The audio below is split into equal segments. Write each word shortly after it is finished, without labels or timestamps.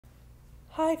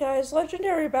Hi guys,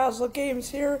 Legendary Basil Games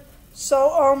here.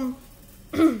 So,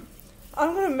 I'm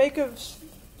gonna make a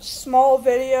small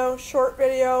video, short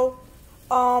video,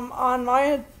 on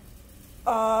my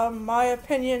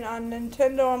opinion on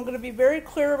Nintendo. I'm gonna be very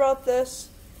clear about this,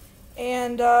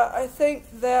 and I think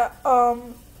that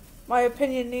my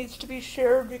opinion needs to be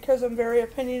shared because I'm very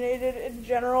opinionated in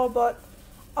general. But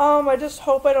I just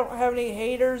hope I don't have any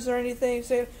haters or anything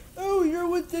saying, "Oh, you're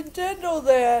with Nintendo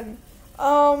then."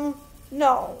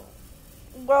 No.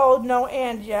 Well, no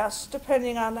and yes,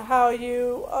 depending on how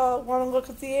you want to look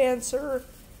at the answer.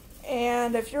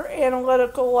 And if you're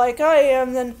analytical like I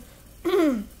am, then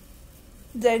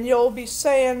then you'll be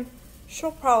saying,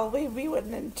 she'll probably be with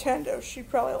Nintendo. She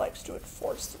probably likes to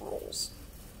enforce the rules.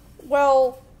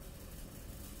 Well,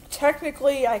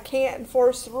 technically I can't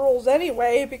enforce the rules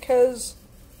anyway because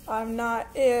I'm not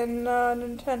in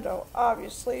Nintendo,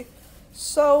 obviously.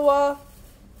 So,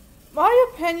 my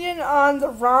opinion on the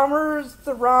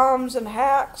ROMs and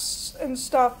hacks and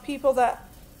stuff,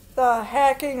 the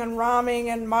hacking and ROMing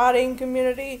and modding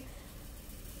community,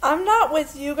 I'm not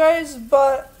with you guys,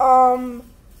 but I'm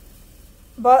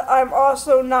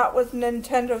also not with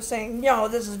Nintendo saying, no,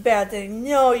 this is a bad thing,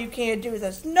 no, you can't do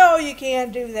this, no, you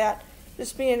can't do that,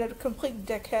 just being a complete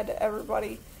dickhead to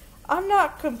everybody. I'm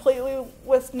not completely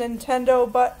with Nintendo,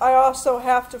 but I also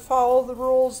have to follow the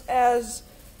rules as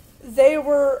they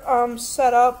were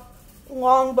set up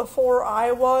long before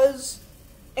I was,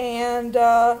 and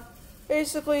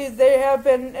basically they have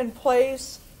been in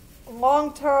place a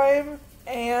long time,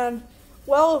 and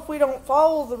well, if we don't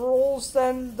follow the rules,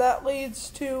 then that leads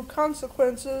to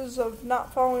consequences of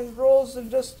not following the rules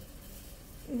and just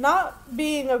not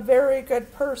being a very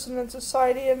good person in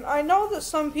society. And I know that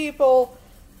some people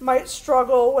might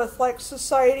struggle with like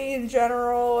society in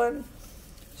general and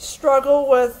struggle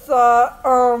with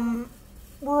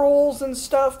rules and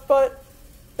stuff, but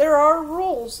there are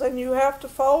rules and you have to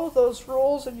follow those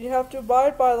rules and you have to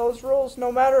abide by those rules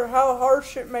no matter how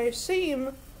harsh it may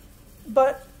seem,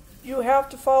 but you have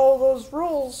to follow those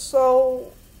rules.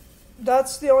 So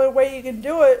that's the only way you can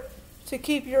do it to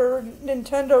keep your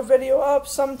Nintendo video up.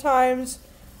 Sometimes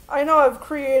I know I've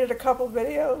created a couple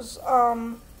videos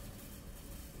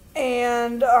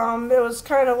and it was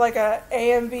kind of like a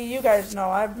AMV. You guys know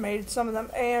I've made some of them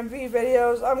AMV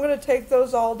videos. I'm going to take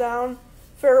those all down,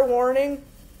 fair warning,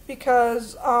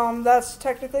 because that's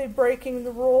technically breaking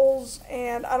the rules,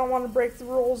 and I don't want to break the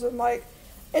rules, and like,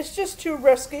 it's just too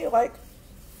risky, like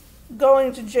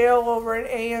going to jail over an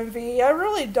AMV. I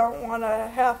really don't want to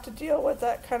have to deal with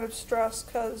that kind of stress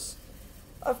because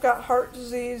I've got heart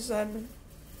disease and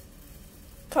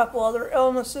a couple other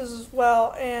illnesses as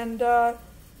well, and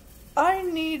I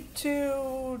need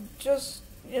to just,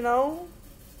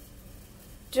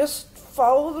 just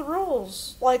follow the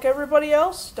rules like everybody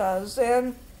else does.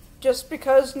 And just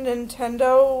because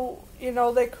Nintendo,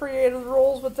 they created the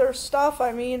rules with their stuff,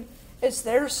 I mean, it's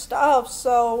their stuff,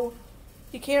 so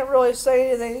you can't really say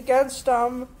anything against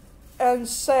them and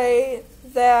say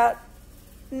that,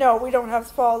 no, we don't have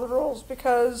to follow the rules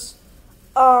because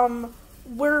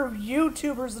we're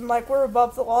YouTubers and, like, we're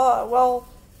above the law. Well,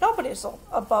 nobody's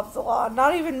above the law,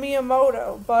 not even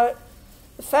Miyamoto, but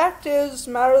the fact is,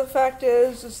 matter of the fact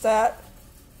is that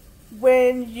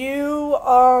when you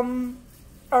are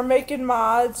making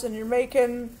mods and you're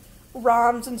making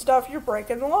ROMs and stuff, you're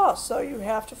breaking the law, so you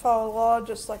have to follow the law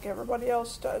just like everybody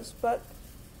else does. But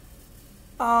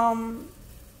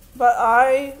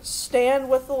I stand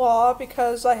with the law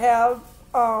because I have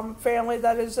family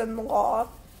that is in the law,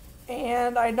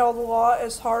 and I know the law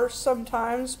is harsh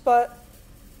sometimes, but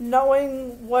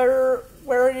knowing where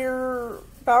your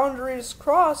boundaries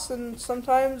cross, and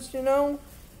sometimes, you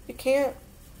can't,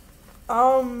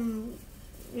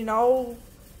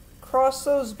 cross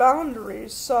those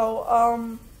boundaries.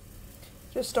 So,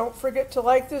 just don't forget to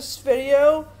like this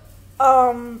video,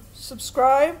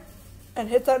 subscribe, and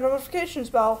hit that notifications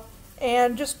bell.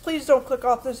 And just please don't click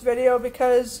off this video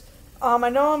because I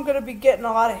know I'm going to be getting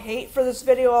a lot of hate for this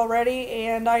video already,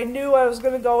 and I knew I was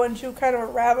going to go into kind of a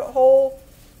rabbit hole.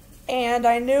 And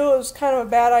I knew it was kind of a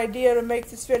bad idea to make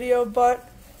this video, but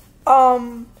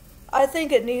I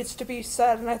think it needs to be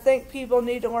said, and I think people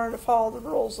need to learn to follow the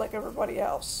rules like everybody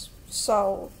else.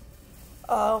 So,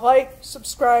 like,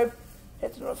 subscribe,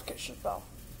 hit the notification bell.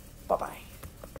 Bye-bye.